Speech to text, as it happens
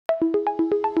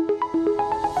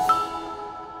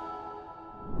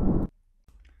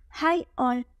Hi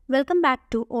all, welcome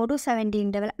back to Odoo 17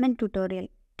 development tutorial.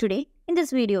 Today, in this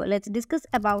video, let's discuss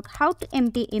about how to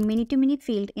empty a many-to-many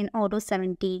field in Odoo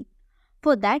 17.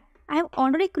 For that, I have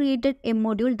already created a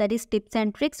module that is tips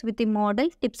and tricks with the model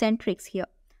tips and tricks here.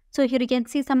 So here you can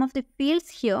see some of the fields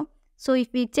here. So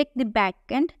if we check the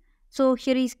backend, so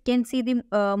here you can see the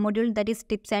module that is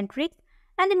tips and tricks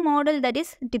and the model that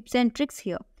is tips and tricks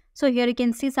here. So here you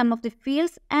can see some of the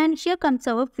fields and here comes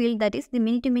our field that is the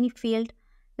many-to-many field,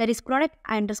 that is product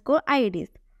underscore IDs.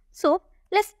 So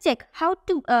let's check how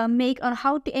to make or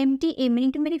how to empty a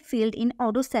many-to-many field in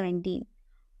Odoo 17.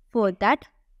 For that,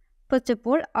 first of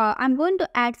all, I'm going to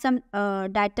add some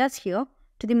data here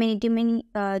to the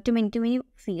many-to-many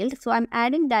field. So I'm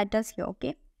adding data here,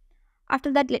 okay.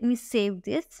 After that, let me save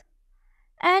this.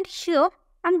 And here,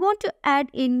 I'm going to add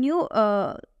a new,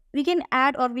 we can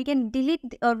add or we can delete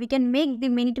or we can make the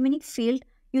many-to-many field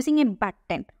using a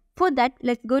button. For that,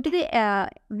 let's go to the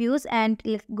views and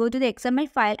let's go to the XML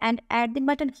file and add the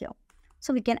button here.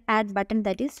 So we can add button,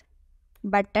 that is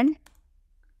button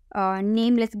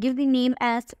name. Let's give the name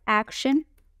as action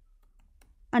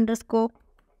underscore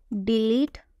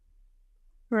delete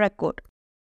record.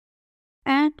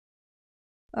 And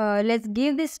let's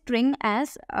give the string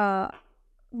as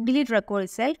delete record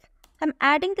itself. I'm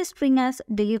adding the string as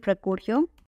delete record here.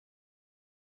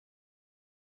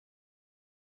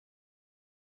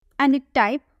 And the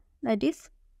type, that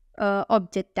is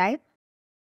object type.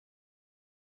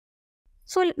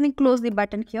 So let me close the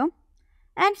button here.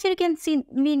 And here you can see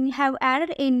we have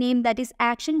added a name that is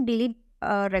action delete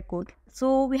record.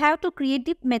 So we have to create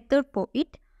the method for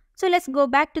it. So let's go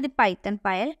back to the Python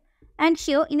file. And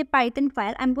here in the Python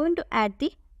file, I'm going to add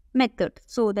the method.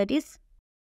 So that is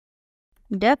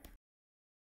def.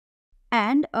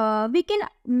 And we can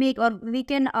make or we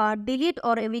can delete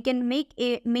or we can make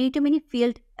a many-to-many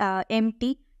field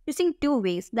empty using two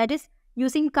ways. That is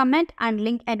using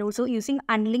command.unlink and also using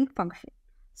unlink function.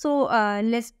 So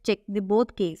let's check the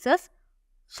both cases.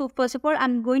 So first of all,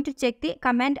 I'm going to check the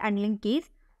command.unlink case.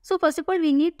 So first of all,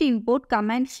 we need to import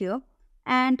command here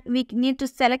and we need to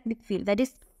select the field, that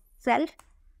is self.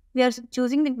 We are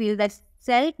choosing the field that's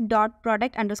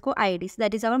self.product underscore IDs.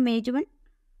 That is our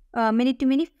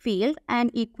many-to-many field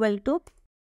and equal to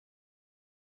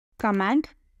command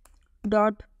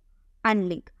dot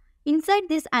unlink. Inside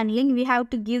this unlink, we have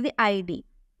to give the ID.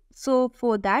 So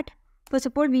for that, first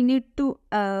of all, we need to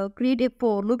create a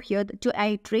for loop here to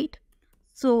iterate.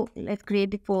 So let's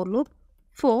create the for loop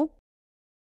for.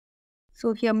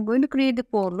 So here I'm going to create the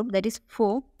for loop, that is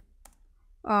for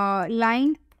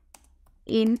line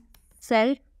in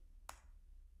self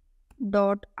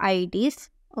dot IDs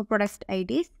or product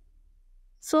IDs.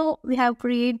 So we have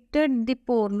created the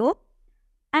for loop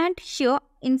and here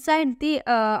inside the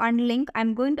unlink,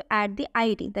 I'm going to add the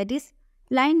ID, that is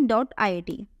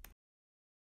line.id.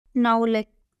 Now let's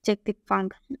check the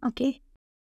function, okay.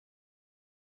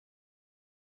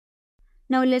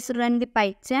 Now let's run the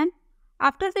PyCharm.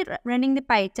 After running the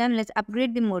PyCharm, let's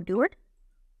upgrade the module.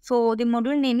 So the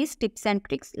module name is tips and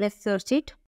tricks. Let's search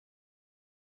it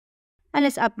and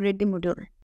let's upgrade the module.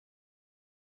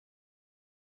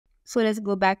 So let's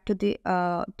go back to the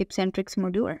tips and tricks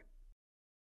module.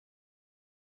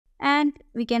 And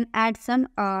we can add some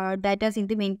data in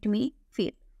the many-to-many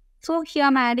field. So here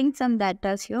I'm adding some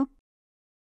data here.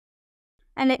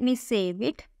 And let me save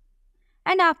it.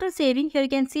 And after saving, here you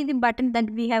can see the button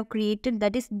that we have created,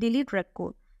 that is delete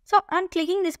record. So on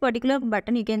clicking this particular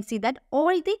button, you can see that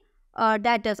all the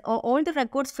data or all the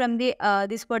records from the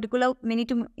this particular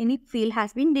many-to-many field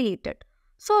has been deleted.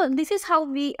 So this is how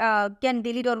we can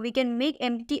delete or we can make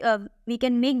empty. We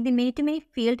can make the many-to-many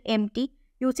field empty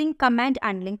using command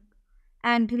unlink.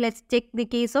 And let's check the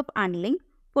case of unlink.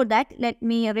 For that, let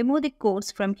me remove the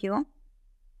codes from here.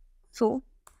 So,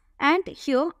 and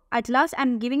here at last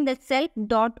I'm giving the self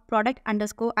dot product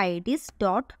underscore IDs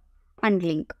dot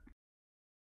unlink.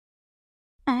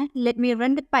 And let me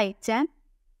run the PyCharm.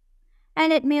 And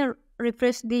let me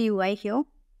refresh the UI here.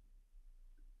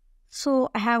 So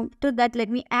after that, let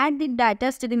me add the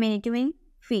data to the many-to-many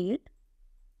field.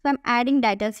 So I'm adding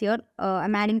data here.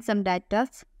 I'm adding some data.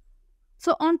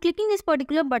 So on clicking this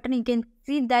particular button, you can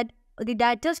see that the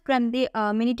data from the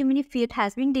many-to-many field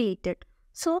has been deleted.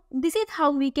 So this is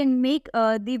how we can make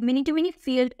the many-to-many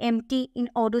field empty in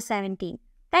Odoo 17.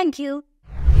 Thank you.